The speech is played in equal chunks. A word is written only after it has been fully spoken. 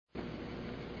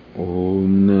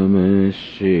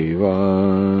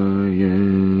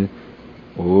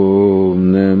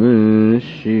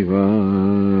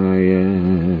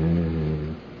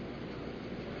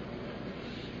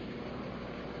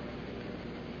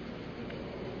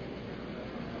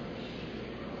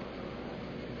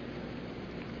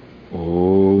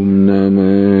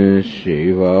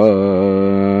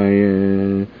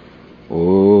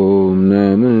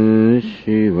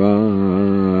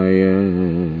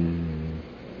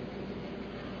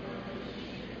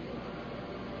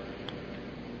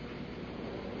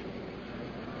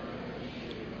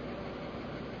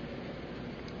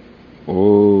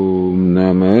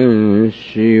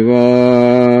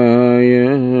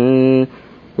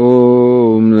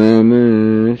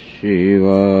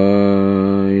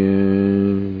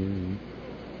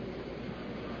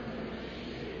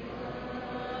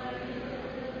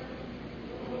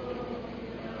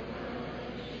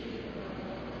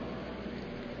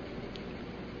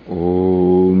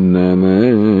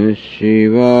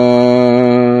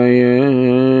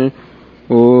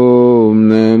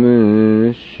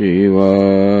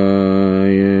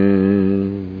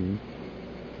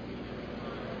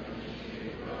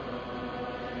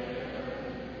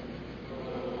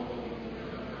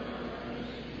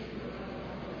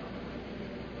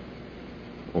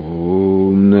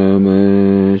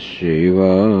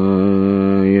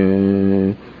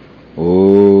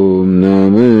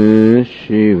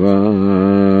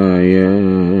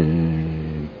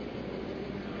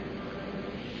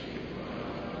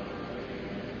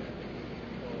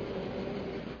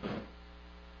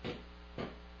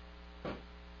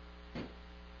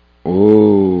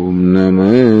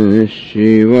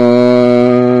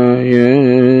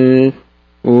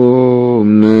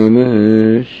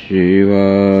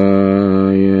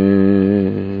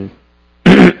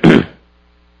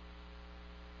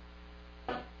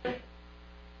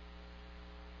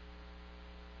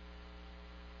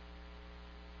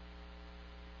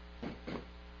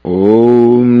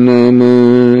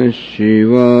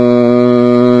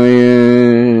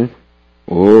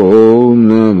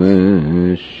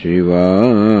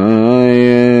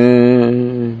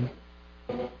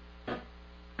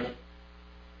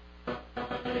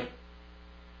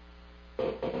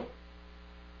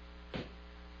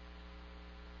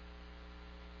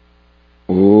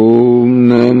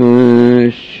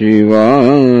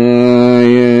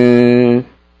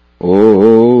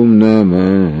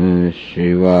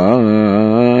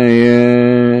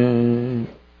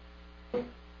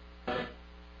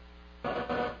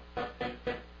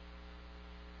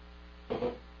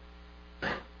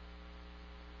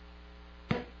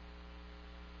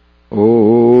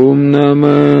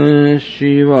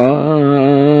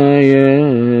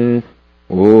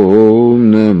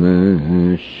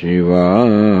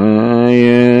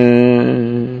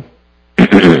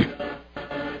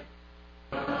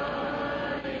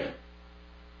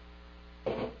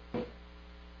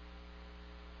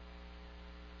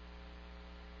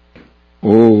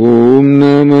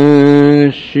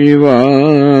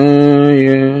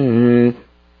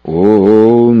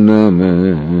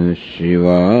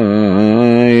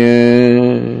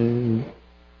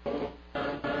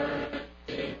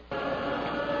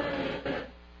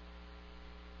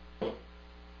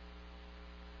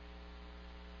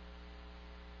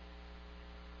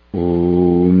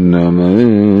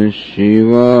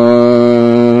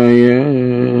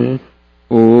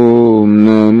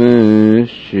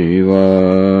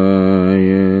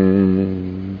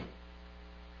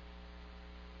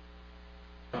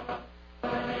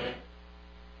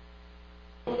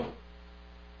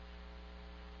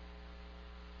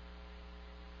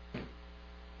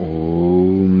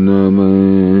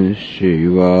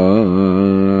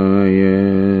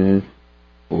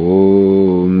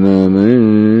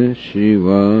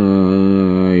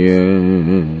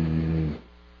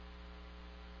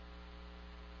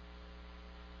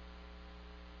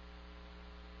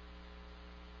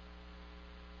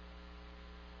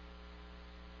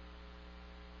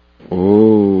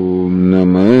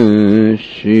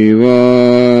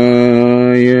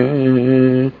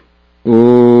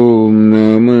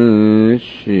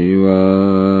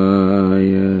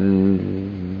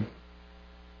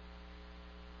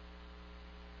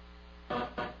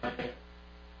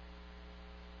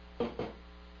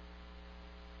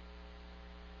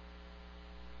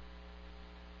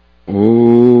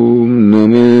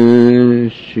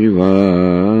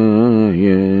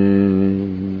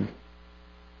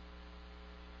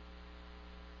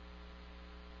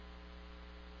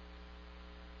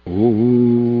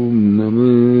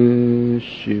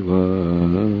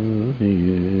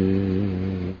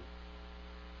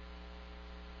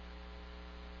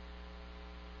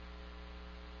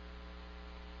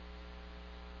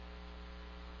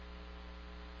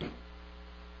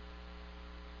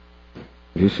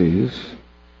This is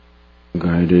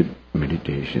guided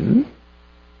meditation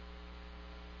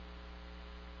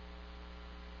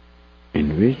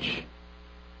in which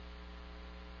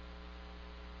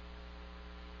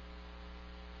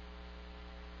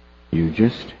you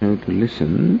just have to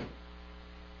listen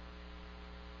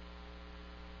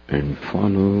and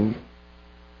follow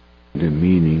the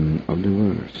meaning of the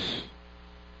verse.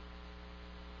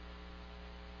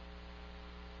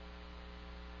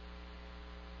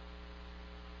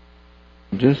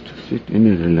 Just sit in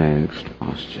a relaxed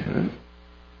posture.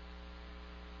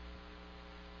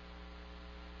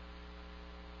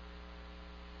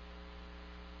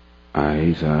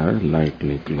 Eyes are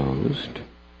lightly closed.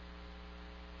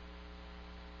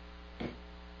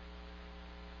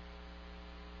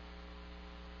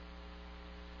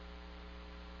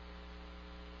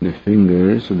 The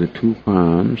fingers of the two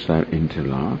palms are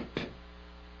interlocked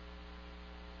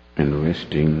and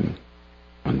resting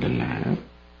on the lap.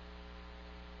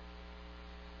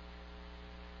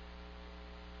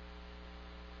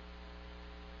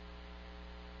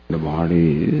 The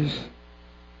body is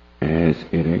as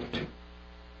erect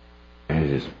as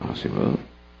is possible.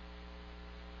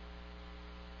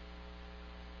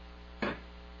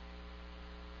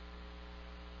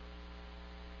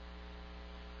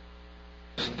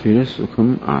 Sthira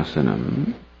Sukham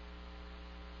Asanam.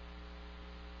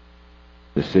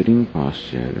 The sitting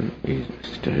posture is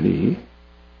steady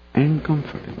and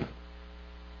comfortable.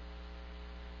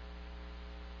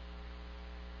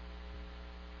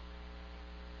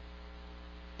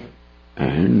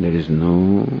 And there is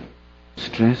no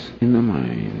stress in the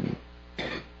mind,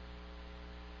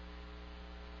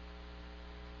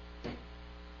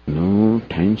 no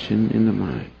tension in the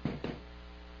mind.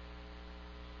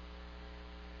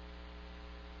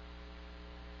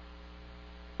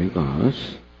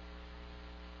 Because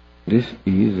this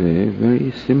is a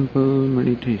very simple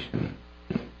meditation.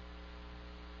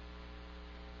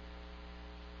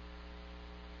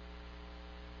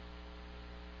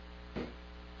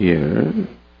 Here,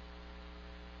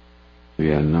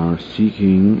 we are not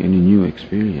seeking any new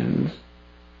experience.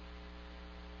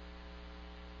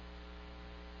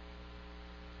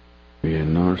 We are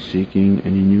not seeking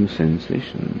any new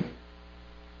sensation.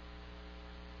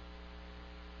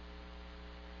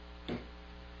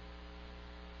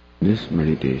 This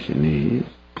meditation is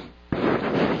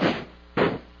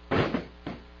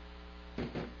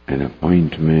an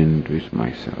appointment with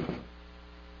myself.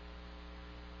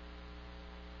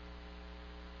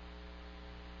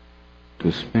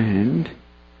 To spend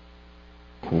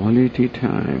quality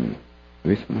time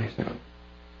with myself.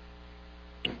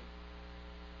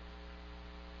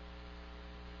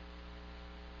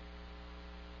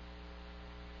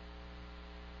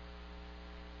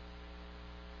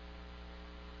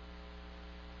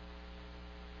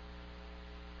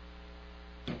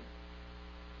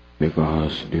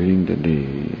 Because during the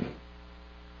day,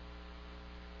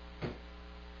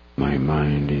 my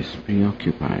mind is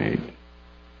preoccupied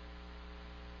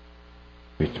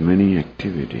with many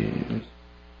activities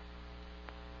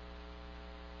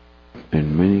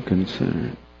and many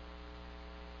concerns.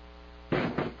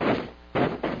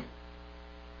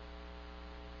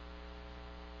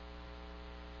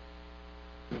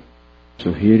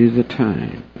 So here is the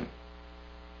time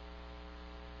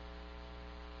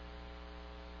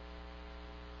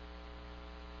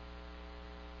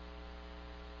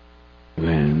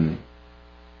when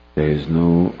there is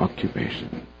no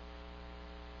occupation.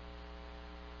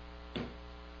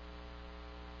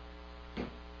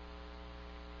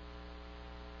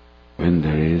 When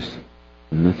there is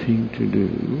nothing to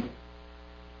do,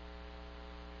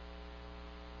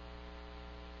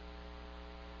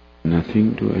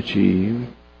 nothing to achieve,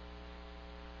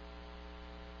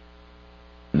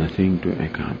 nothing to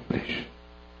accomplish.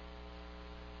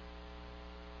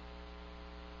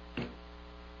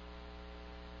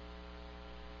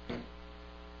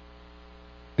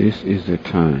 This is the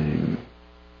time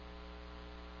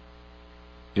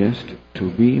just to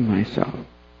be myself.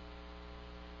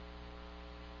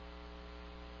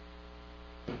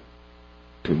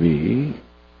 To be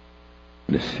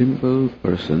the simple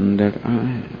person that I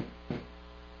am.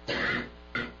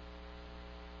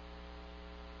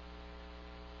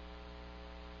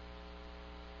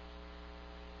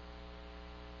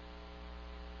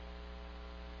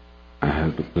 I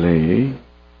have to play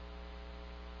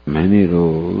many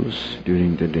roles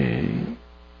during the day.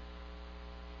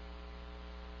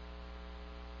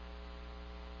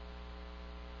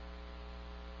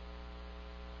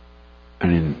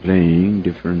 And in playing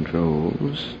different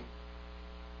roles,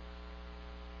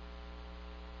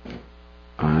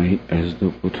 I as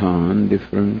though put on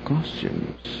different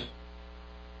costumes.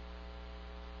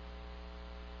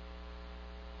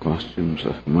 costumes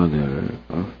of mother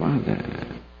or father,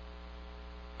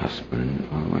 husband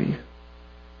or wife,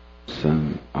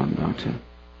 son or daughter.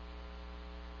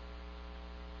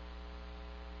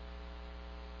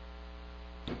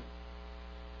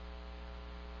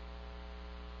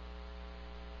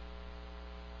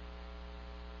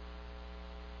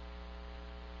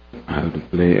 I have to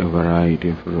play a variety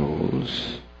of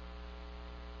roles.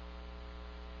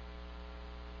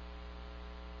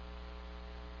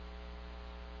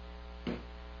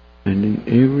 And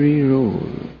in every role,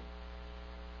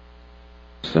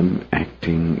 some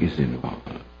acting is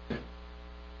involved.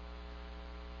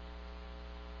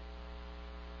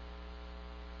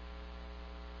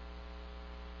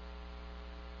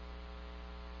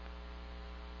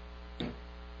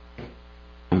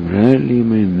 I'm rarely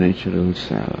my natural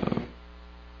self.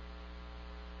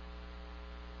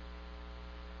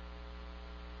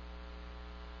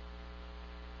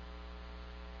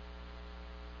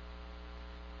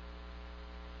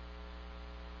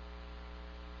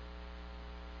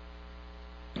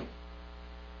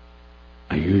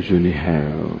 I usually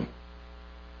have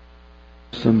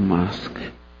some mask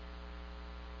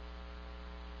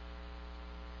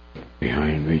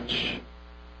behind which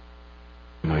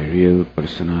my real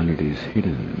personality is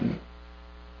hidden,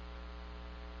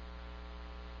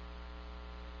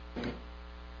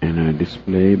 and I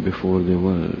display before the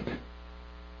world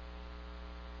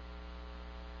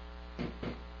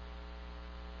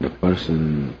the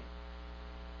person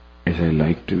as I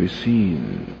like to be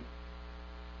seen.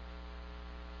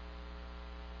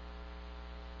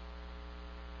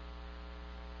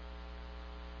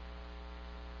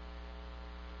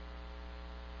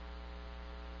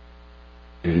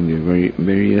 During the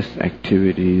various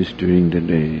activities during the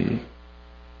day,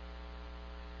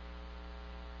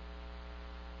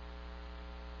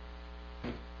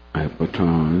 I put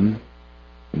on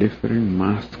different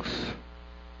masks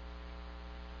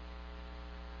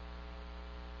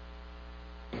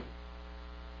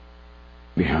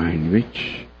behind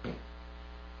which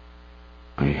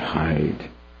I hide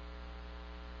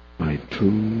my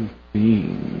true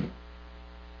being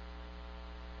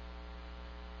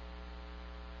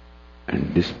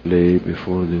and display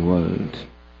before the world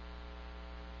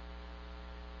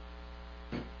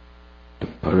the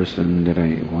person that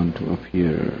I want to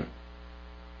appear.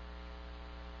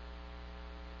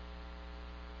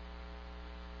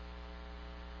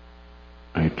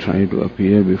 I try to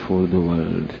appear before the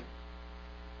world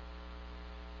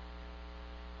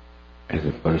as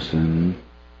a person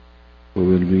who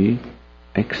will be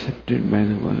accepted by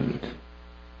the world,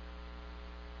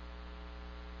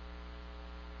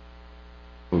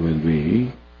 who will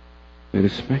be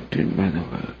respected by the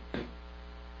world.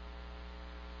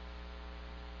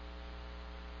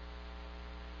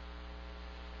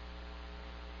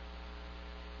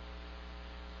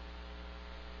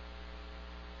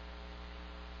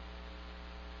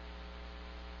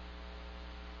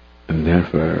 And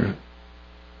therefore,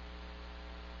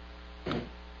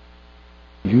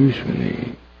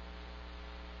 usually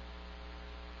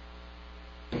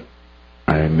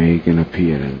I make an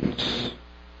appearance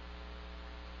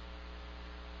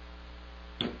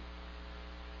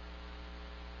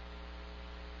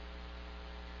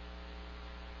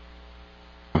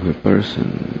of a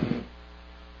person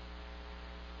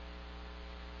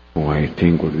who I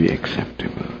think would be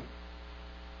acceptable.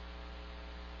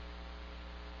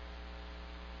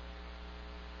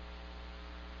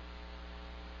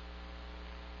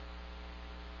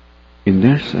 In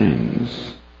that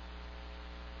sense,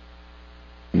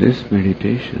 this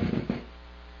meditation,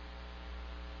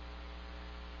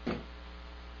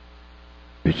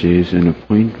 which is an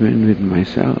appointment with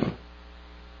myself,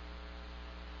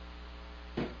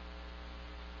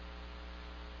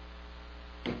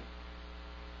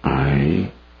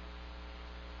 I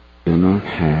do not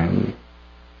have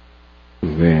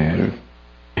to wear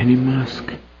any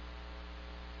mask,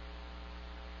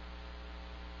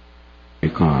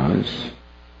 because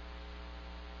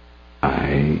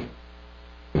I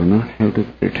do not have to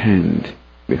pretend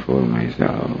before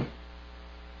myself.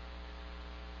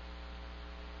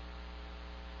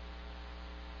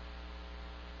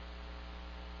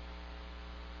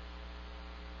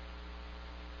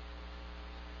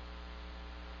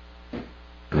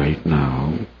 Right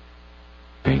now,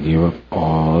 I give up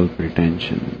all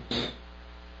pretensions.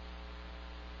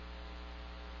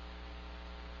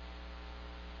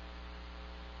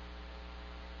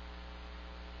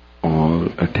 All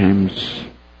attempts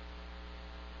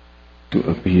to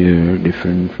appear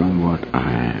different from what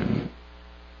I am.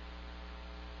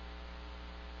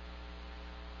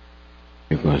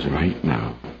 Because right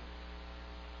now,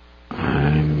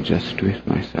 I'm just with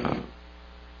myself.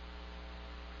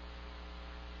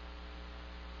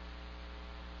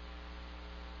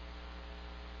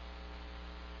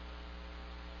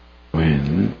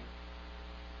 When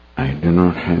I do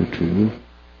not have to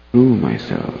prove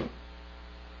myself,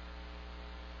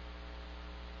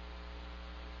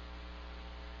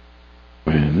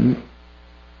 when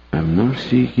I'm not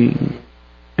seeking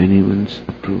anyone's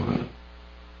approval,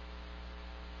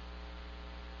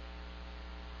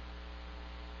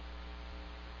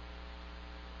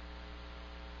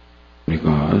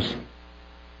 because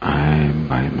I am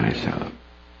by myself.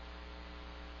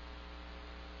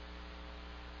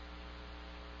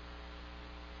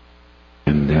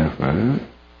 And therefore,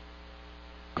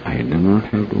 I do not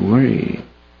have to worry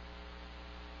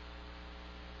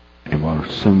about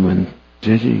someone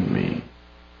judging me.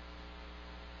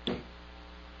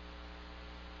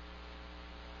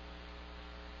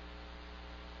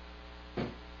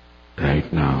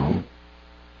 Right now,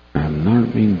 I am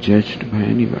not being judged by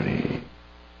anybody.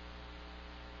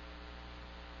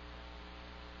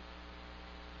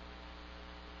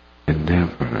 And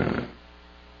therefore,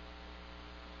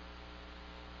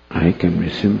 I can be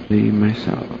simply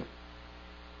myself.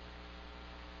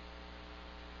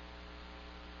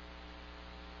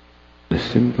 The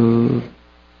simple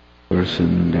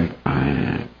person that I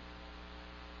am.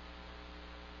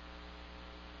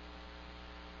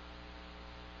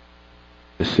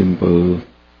 The simple,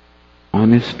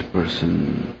 honest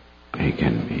person I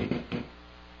can be.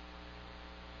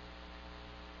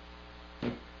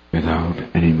 Without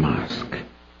any mask.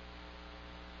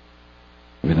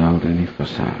 Without any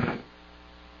facade.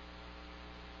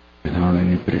 Without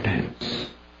any pretense.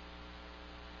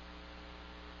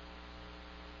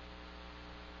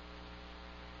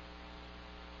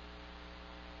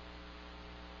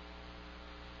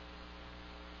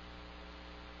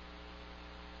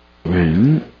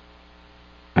 When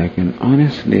I can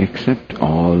honestly accept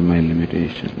all my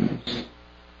limitations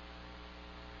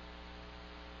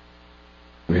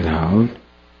without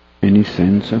any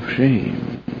sense of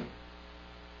shame.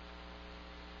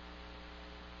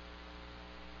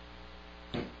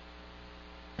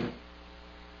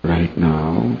 Right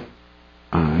now,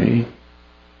 I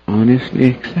honestly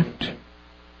accept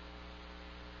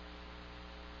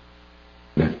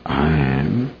that I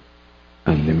am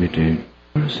a limited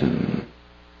person,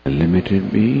 a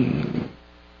limited being.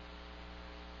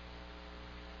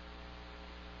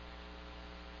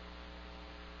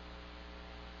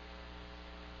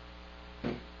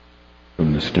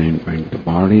 From the standpoint of the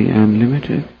body, I am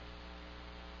limited.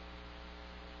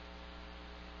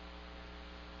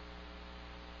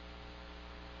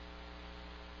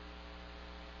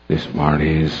 This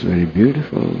body is very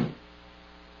beautiful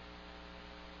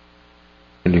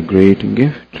and a great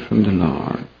gift from the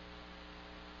Lord.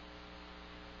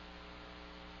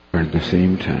 But at the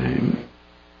same time,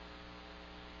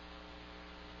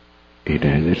 it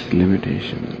has its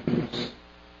limitations.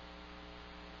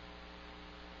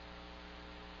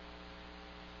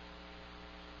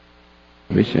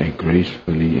 Which I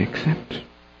gracefully accept.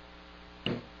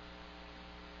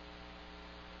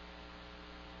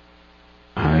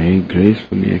 I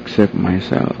gracefully accept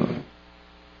myself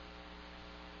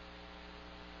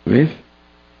with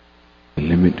the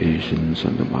limitations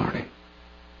of the body.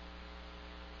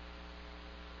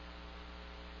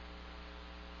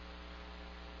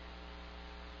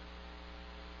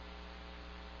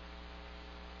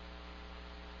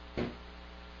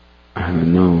 I have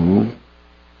no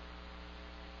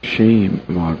shame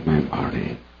about my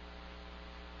body.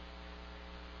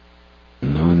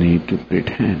 No need to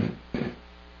pretend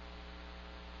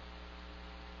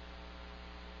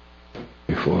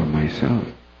before myself.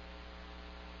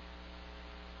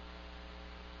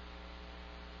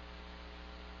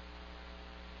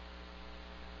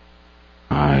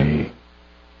 I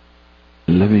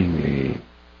lovingly,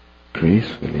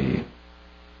 gracefully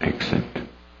accept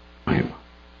my body.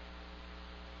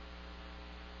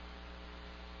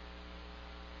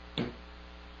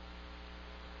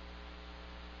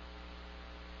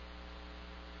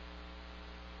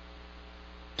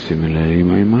 Similarly,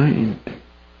 my mind.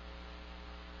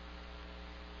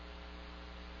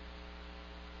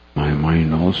 My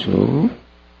mind also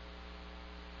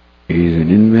is an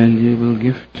invaluable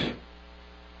gift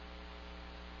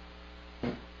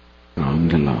from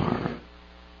the Lord.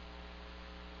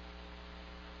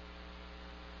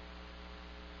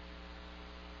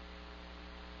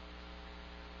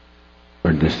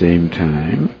 But at the same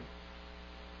time,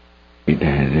 it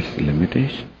has its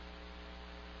limitations.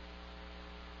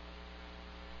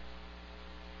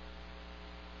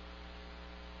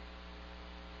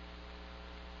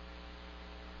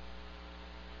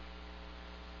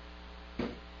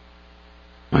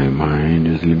 My mind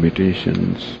has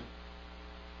limitations,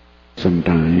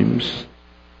 sometimes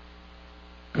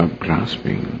of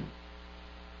grasping,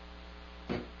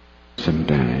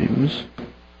 sometimes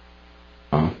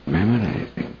of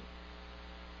memorizing,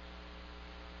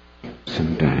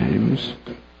 sometimes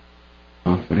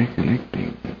of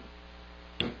recollecting.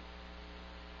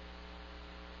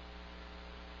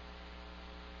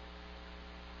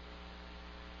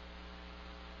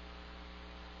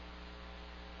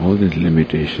 All these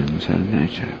limitations are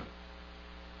natural.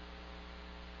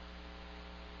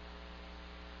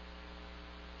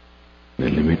 The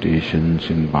limitations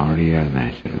in body are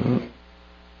natural.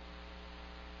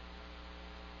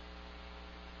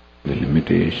 The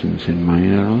limitations in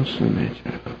mind are also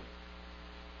natural.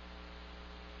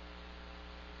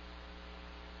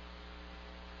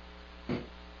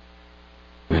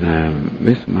 When I am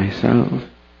with myself,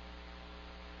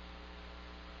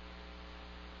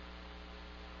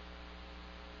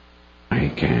 I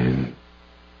can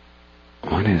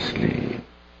honestly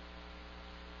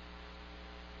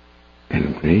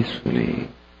and gracefully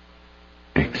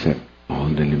accept all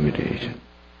the limitations.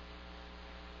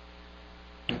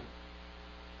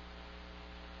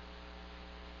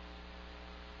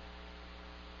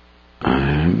 I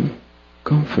am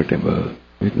comfortable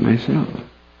with myself.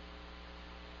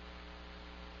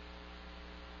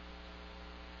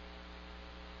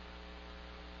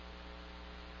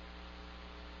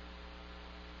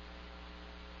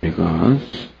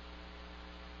 Because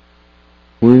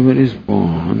whoever is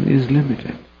born is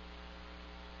limited.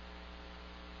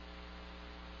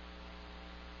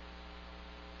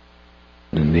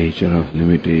 The nature of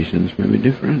limitations may be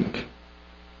different,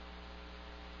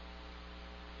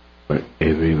 but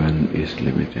everyone is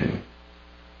limited.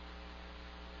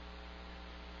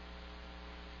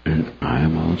 And I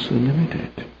am also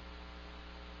limited.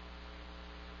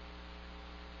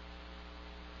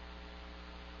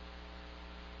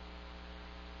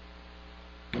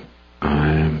 I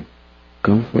am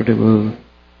comfortable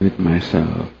with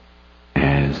myself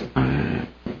as I am.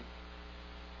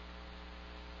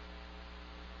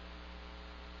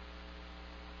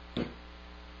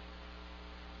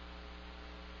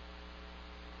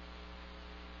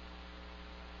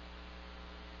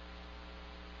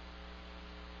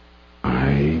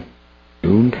 I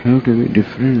don't have to be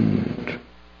different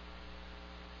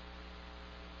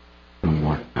from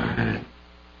what I am.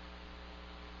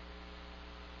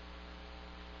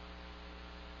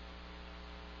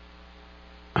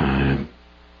 I am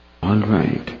all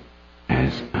right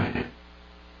as I am.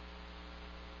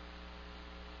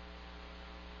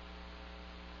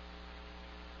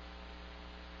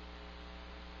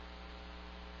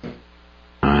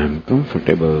 I am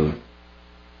comfortable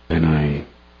when I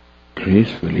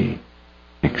gracefully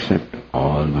accept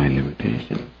all my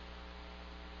limitations.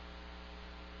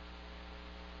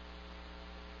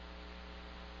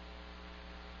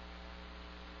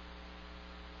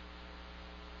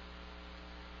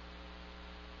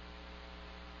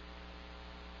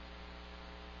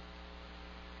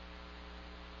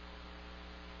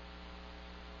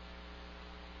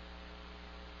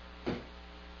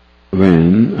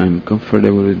 When I'm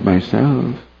comfortable with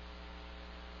myself,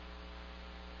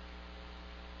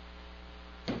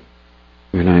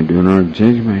 when I do not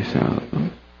judge myself,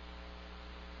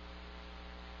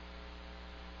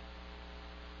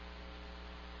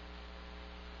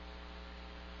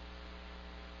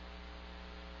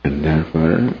 and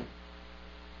therefore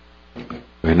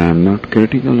when I'm not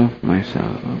critical of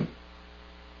myself,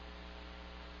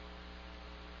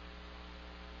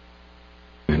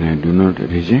 when I do not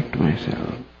reject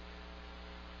myself,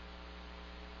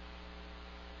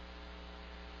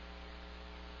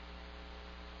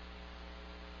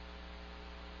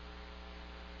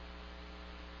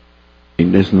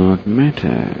 it does not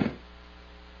matter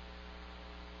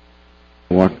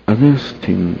what others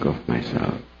think of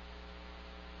myself.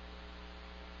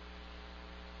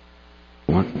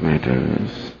 What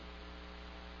matters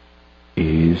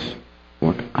is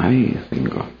what I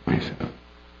think of myself.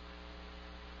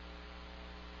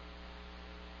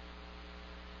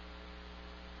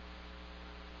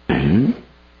 And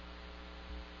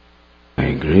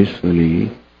I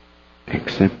gracefully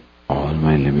accept all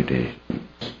my limitations.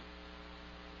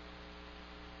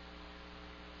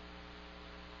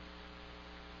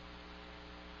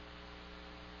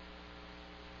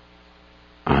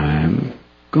 I am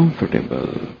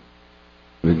comfortable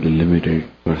with the limited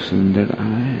person that I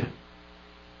am.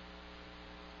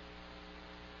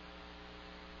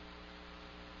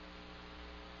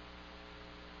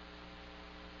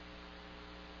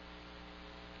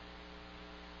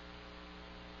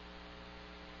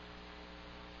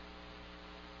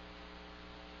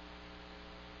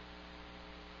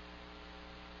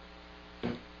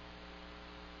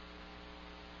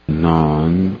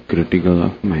 non-critical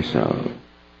of myself,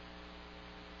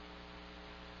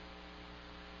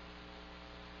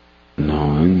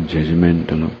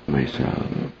 non-judgmental of myself,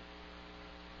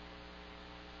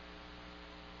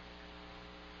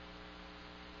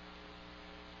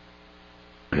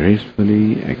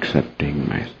 gracefully accepting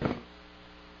myself.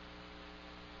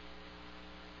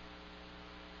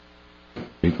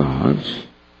 Because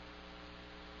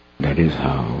that is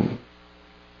how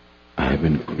I have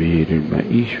been created by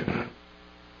Ishvara.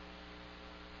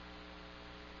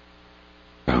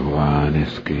 Bhagavan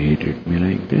has created me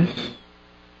like this.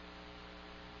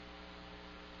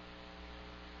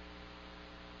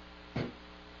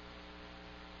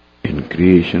 In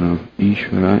creation of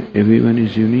Ishvara, everyone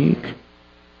is unique.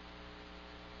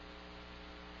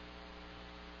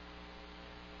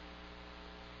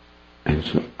 And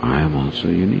so I am also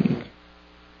unique.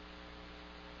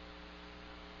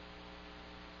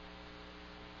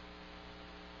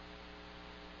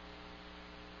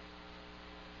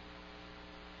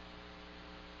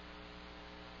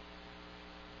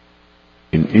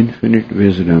 In infinite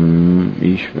wisdom,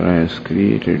 Ishvara has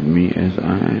created me as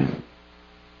I am.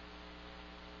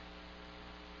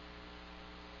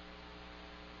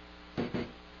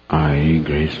 I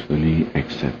gracefully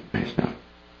accept myself.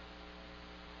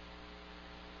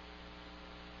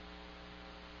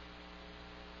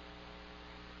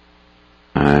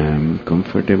 I am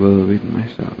comfortable with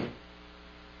myself.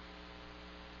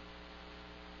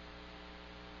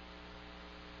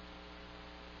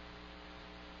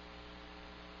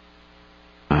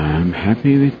 I am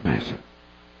happy with myself.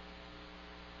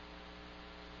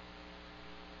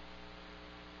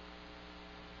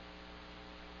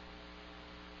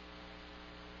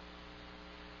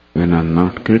 When I am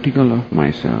not critical of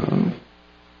myself,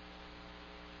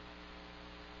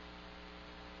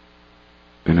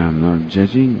 when I am not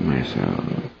judging myself,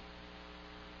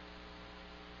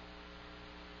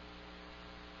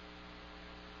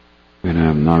 when I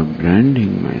am not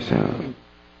branding myself,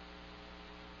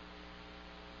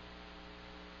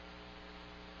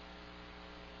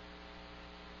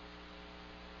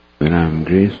 when I am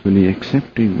gracefully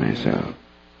accepting myself,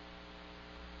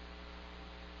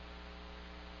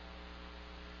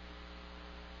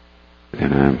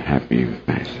 then I am happy with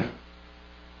myself.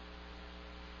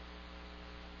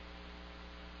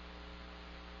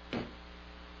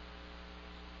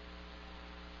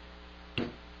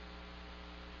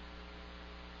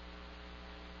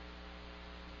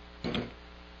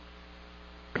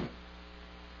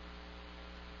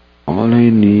 All I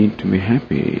need to be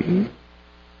happy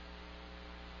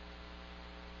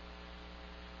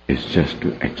is just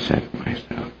to accept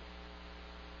myself.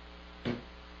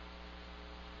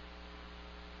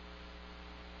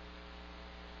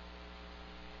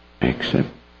 Accept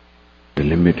the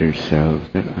limited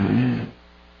self that I am.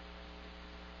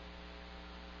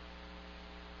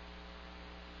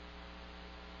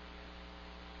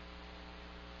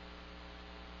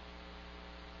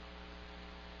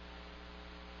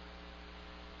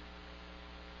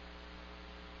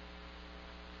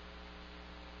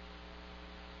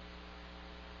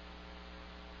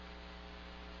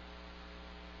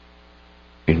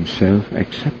 In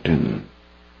self-acceptance,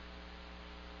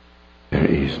 there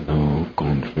is no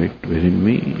conflict within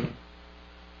me.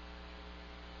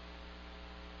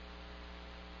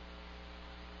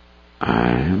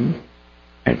 I am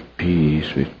at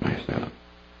peace with myself.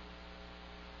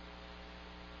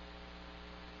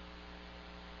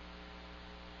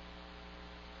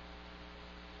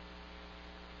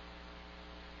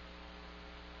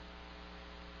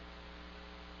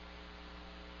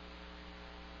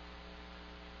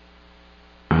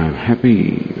 I am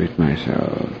happy with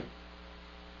myself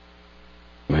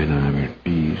when I am at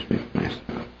peace with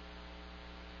myself.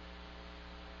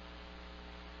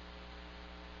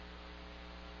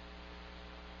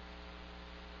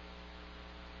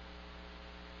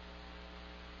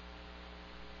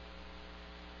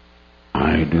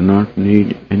 I do not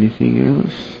need anything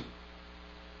else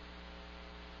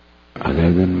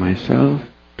other than myself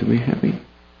to be happy.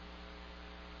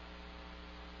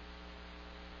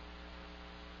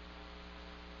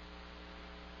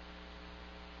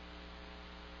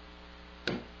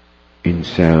 In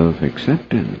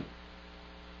self-acceptance,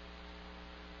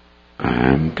 I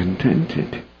am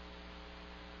contented.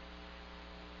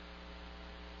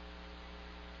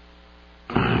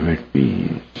 I am at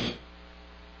peace.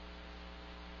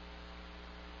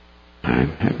 I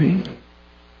am happy.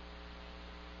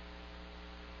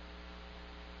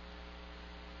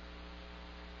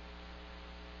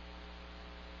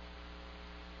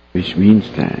 Which means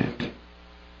that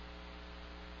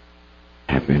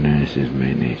happiness is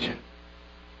my nature.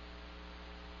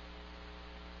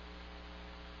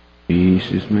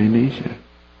 Peace is my nature.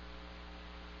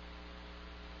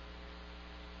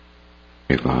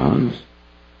 Because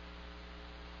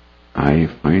I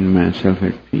find myself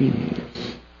at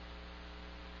peace,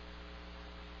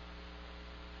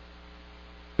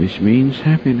 which means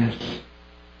happiness,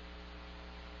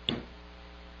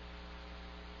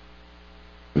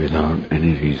 without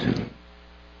any reason.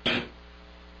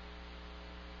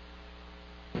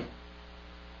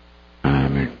 I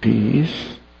am at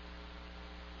peace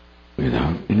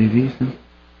without any reason.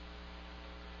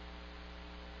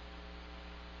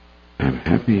 I am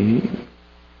happy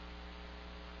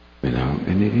without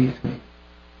any reason.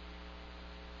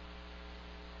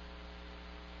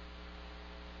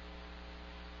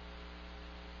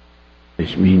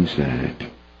 Which means that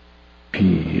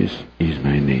peace is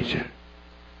my nature.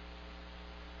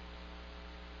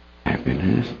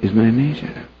 Happiness is my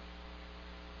nature.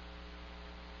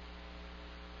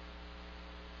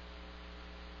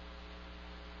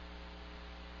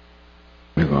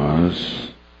 Because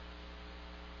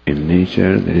in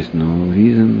nature there is no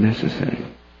reason necessary.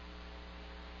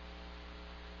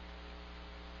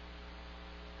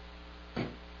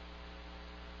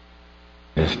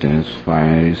 Just as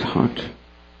fire is hot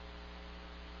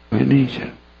by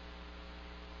nature,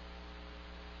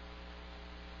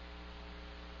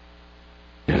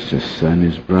 just as sun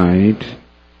is bright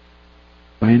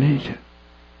by nature,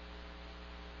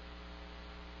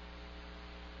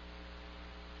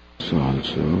 so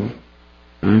also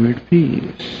I am at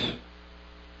peace,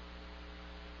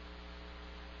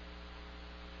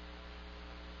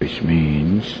 which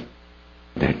means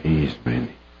that he is my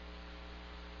nature.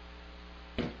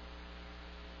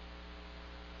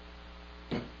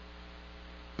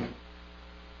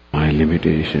 My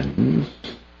limitations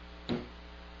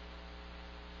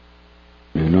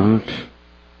do not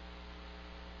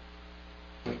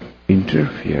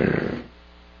interfere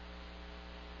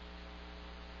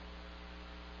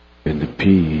with the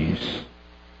peace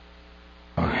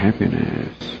or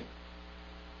happiness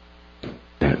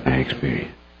that I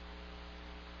experience.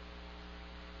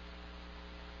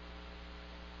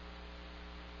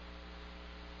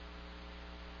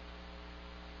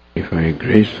 If I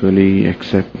gracefully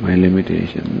accept my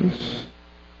limitations,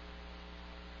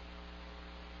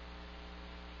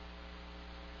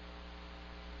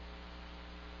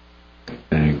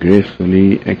 and I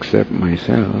gracefully accept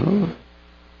myself,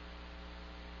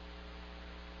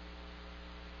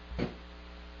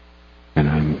 and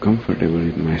I'm comfortable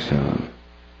with myself,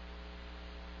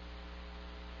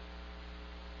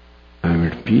 I'm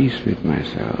at peace with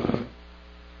myself,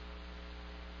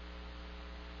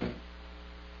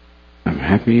 I'm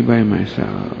happy by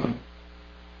myself,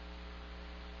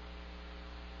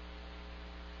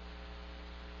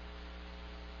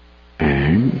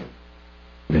 and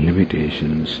the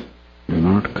limitations do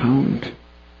not count,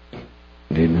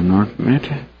 they do not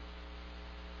matter.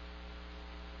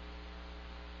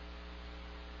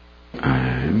 I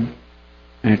am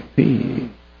at peace,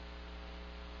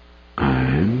 I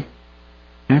am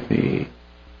happy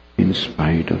in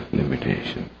spite of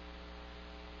limitation.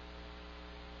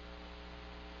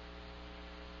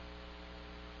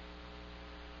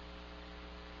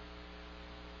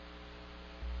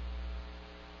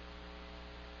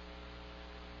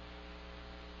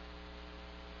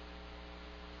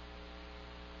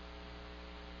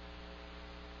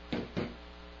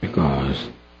 Because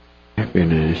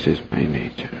happiness is my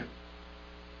nature.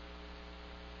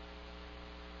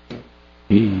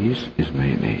 Peace is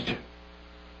my nature.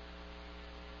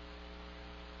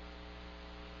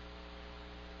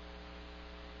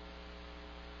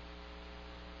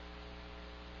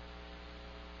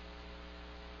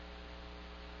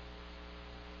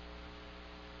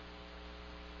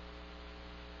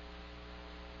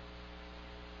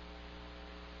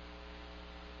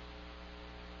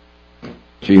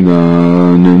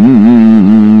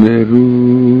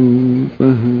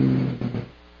 Chidanandarupaha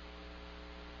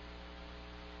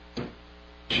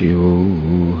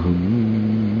Shivoham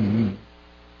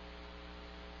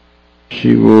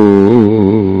Shivoham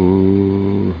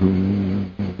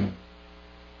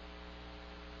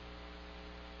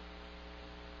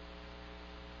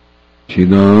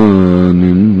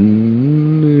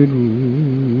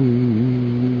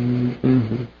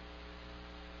Chidanandarupaha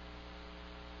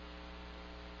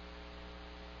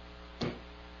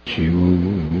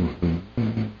Shivoham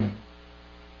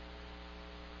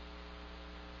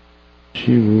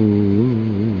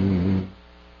Shivoham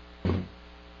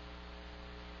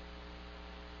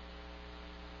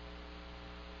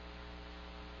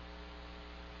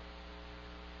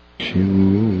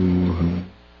Shivoham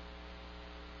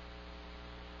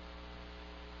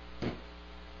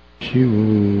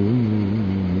Shivoham.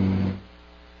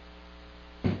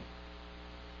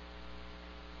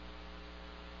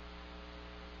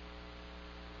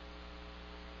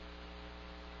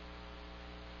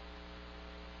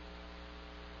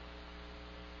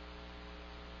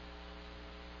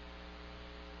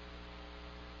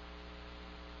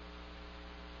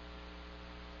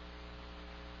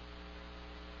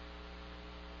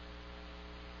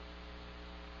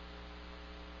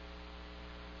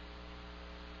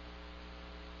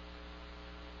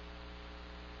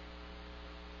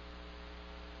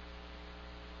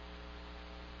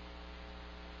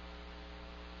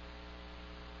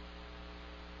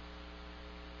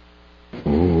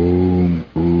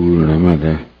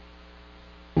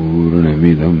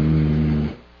 Purnamidam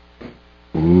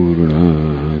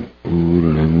Purnat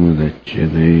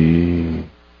Purnamudachyate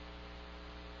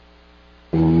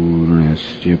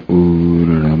Purnasya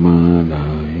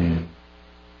Purnamadaya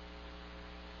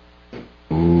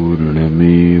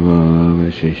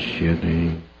Purnamevavasishyate